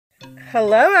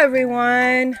Hello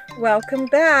everyone, welcome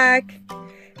back.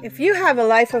 If you have a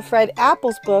Life of Fred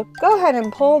Apples book, go ahead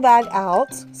and pull that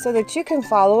out so that you can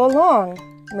follow along.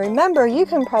 Remember, you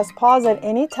can press pause at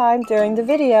any time during the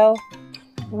video.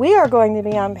 We are going to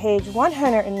be on page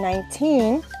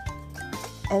 119,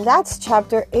 and that's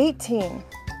chapter 18.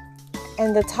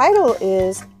 And the title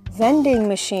is Vending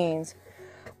Machines.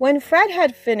 When Fred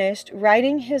had finished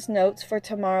writing his notes for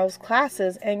tomorrow's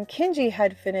classes and Kenji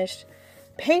had finished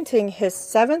painting his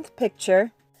 7th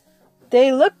picture,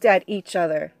 they looked at each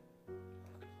other.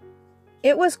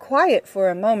 It was quiet for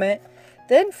a moment.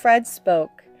 Then Fred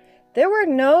spoke. There were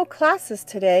no classes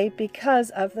today because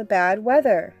of the bad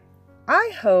weather.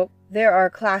 I hope there are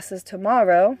classes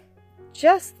tomorrow.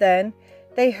 Just then,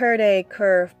 they heard a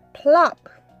plop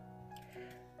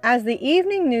as the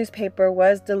evening newspaper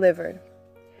was delivered.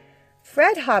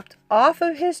 Fred hopped off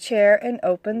of his chair and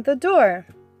opened the door.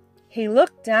 He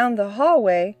looked down the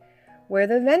hallway where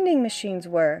the vending machines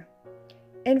were.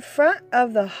 In front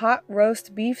of the hot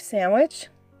roast beef sandwich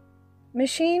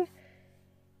machine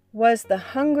was the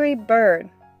hungry bird.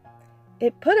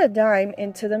 It put a dime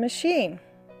into the machine.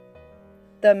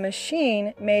 The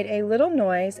machine made a little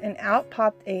noise and out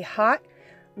popped a hot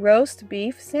roast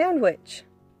beef sandwich.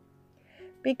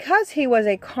 Because he was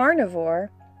a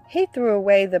carnivore, he threw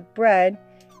away the bread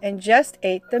and just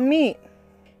ate the meat.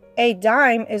 A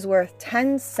dime is worth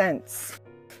 10 cents.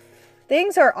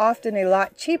 Things are often a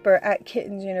lot cheaper at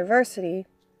Kittens University.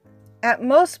 At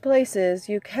most places,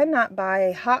 you cannot buy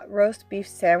a hot roast beef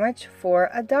sandwich for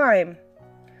a dime.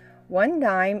 1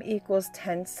 dime equals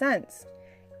 10 cents,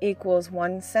 equals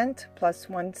 1 cent plus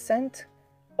 1 cent.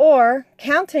 Or,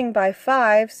 counting by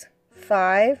fives,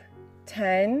 5,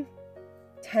 10,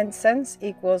 10 cents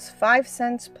equals 5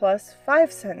 cents plus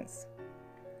 5 cents.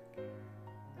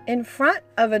 In front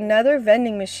of another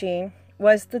vending machine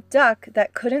was the duck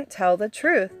that couldn't tell the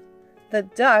truth. The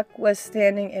duck was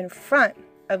standing in front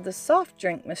of the soft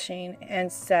drink machine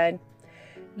and said,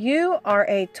 "You are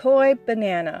a toy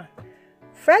banana."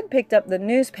 Fred picked up the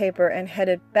newspaper and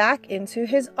headed back into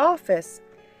his office.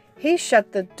 He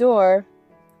shut the door,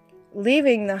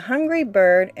 leaving the hungry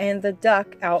bird and the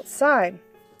duck outside.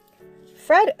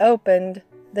 Fred opened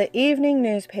the evening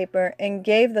newspaper and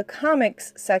gave the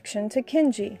comics section to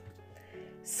Kenji.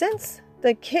 Since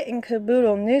the Kitten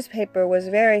Caboodle newspaper was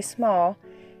very small,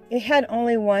 it had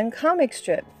only 1 comic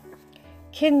strip.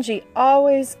 Kenji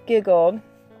always giggled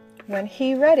when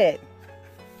he read it.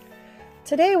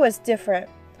 Today was different.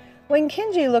 When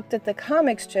Kenji looked at the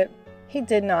comic strip, he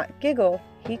did not giggle,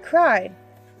 he cried.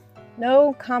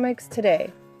 No comics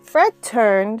today. Fred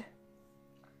turned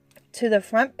to the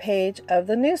front page of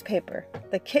the newspaper.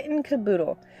 The Kitten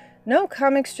Caboodle. No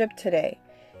comic strip today.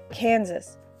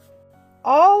 Kansas.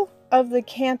 All of the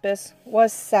campus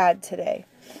was sad today.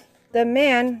 The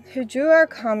man who drew our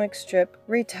comic strip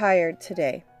retired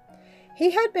today.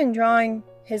 He had been drawing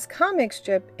his comic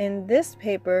strip in this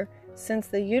paper since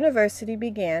the university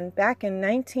began back in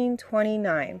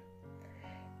 1929.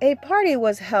 A party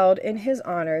was held in his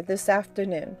honor this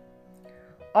afternoon.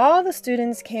 All the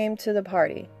students came to the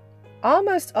party.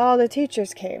 Almost all the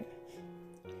teachers came.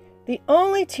 The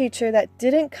only teacher that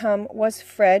didn't come was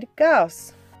Fred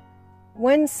Gauss.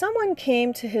 When someone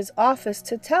came to his office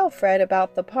to tell Fred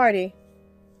about the party,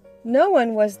 no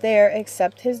one was there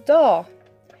except his doll.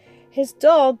 His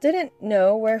doll didn't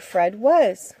know where Fred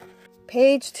was.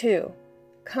 Page 2.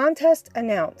 Contest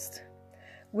announced.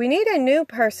 We need a new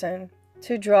person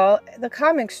to draw the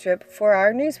comic strip for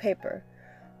our newspaper.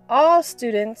 All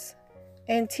students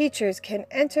and teachers can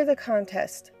enter the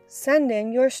contest. Send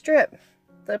in your strip.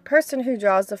 The person who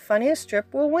draws the funniest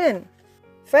strip will win.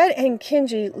 Fred and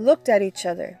Kenji looked at each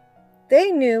other.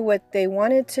 They knew what they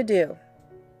wanted to do.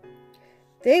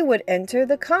 They would enter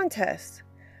the contest.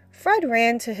 Fred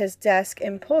ran to his desk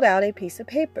and pulled out a piece of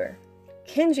paper.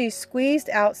 Kenji squeezed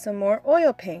out some more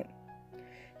oil paint.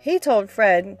 He told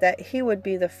Fred that he would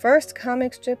be the first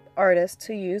comic strip artist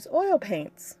to use oil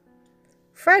paints.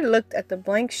 Fred looked at the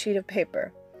blank sheet of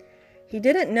paper. He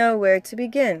didn't know where to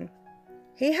begin.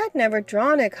 He had never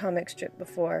drawn a comic strip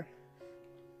before.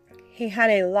 He had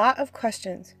a lot of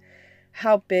questions.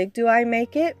 How big do I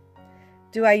make it?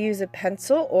 Do I use a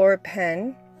pencil or a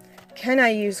pen? Can I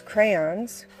use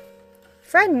crayons?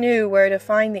 Fred knew where to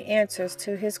find the answers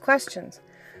to his questions.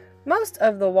 Most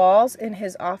of the walls in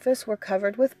his office were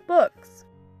covered with books.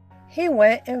 He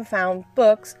went and found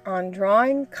books on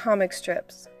drawing comic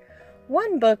strips.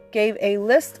 One book gave a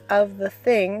list of the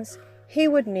things he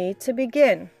would need to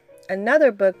begin.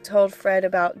 Another book told Fred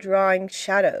about drawing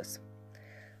shadows.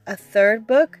 A third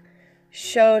book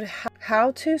showed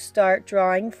how to start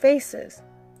drawing faces.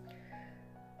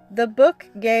 The book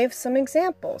gave some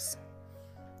examples.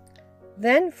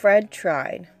 Then Fred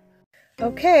tried.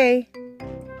 Okay,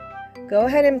 go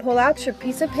ahead and pull out your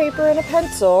piece of paper and a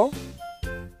pencil.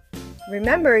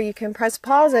 Remember, you can press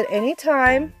pause at any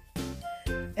time.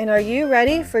 And are you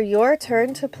ready for your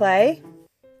turn to play?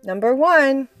 Number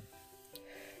 1.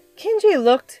 Kenji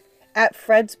looked at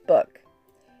Fred's book.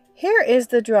 Here is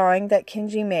the drawing that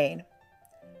Kenji made.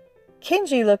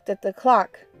 Kenji looked at the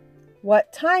clock.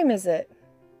 What time is it?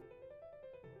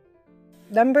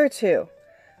 Number 2.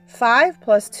 5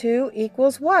 plus 2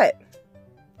 equals what?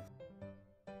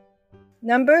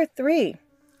 Number 3.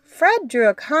 Fred drew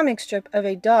a comic strip of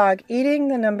a dog eating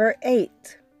the number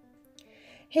 8.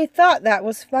 He thought that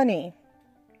was funny.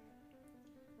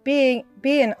 Be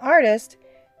an artist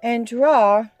and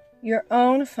draw your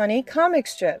own funny comic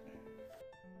strip.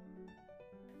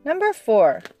 Number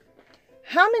 4.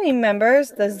 How many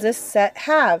members does this set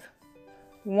have?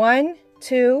 1,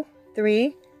 2,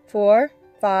 3, 4,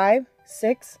 5,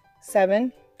 6,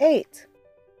 7, 8.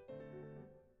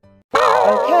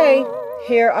 Okay,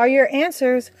 here are your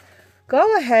answers.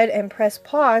 Go ahead and press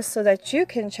pause so that you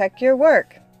can check your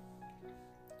work.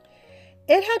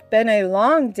 It had been a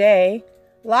long day.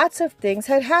 Lots of things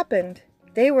had happened.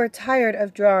 They were tired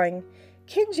of drawing.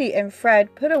 Kenji and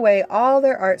Fred put away all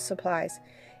their art supplies.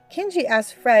 Kenji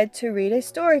asked Fred to read a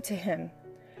story to him.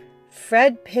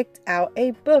 Fred picked out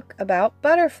a book about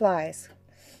butterflies.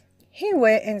 He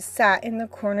went and sat in the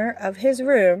corner of his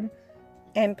room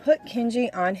and put Kenji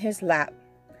on his lap.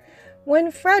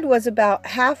 When Fred was about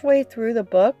halfway through the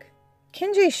book,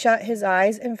 Kenji shut his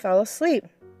eyes and fell asleep.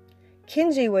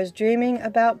 Kenji was dreaming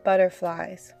about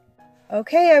butterflies.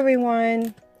 Okay,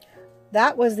 everyone,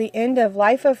 that was the end of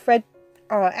Life of Fred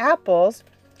Apples.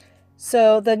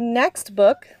 So the next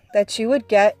book that you would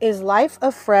get is Life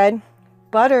of Fred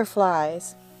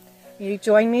Butterflies. You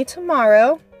join me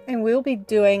tomorrow and we'll be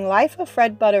doing Life of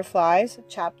Fred Butterflies,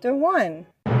 Chapter 1.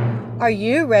 Are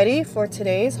you ready for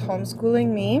today's homeschooling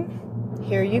meme?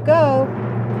 Here you go.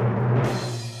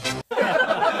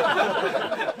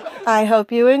 I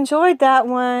hope you enjoyed that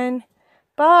one.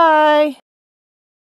 Bye.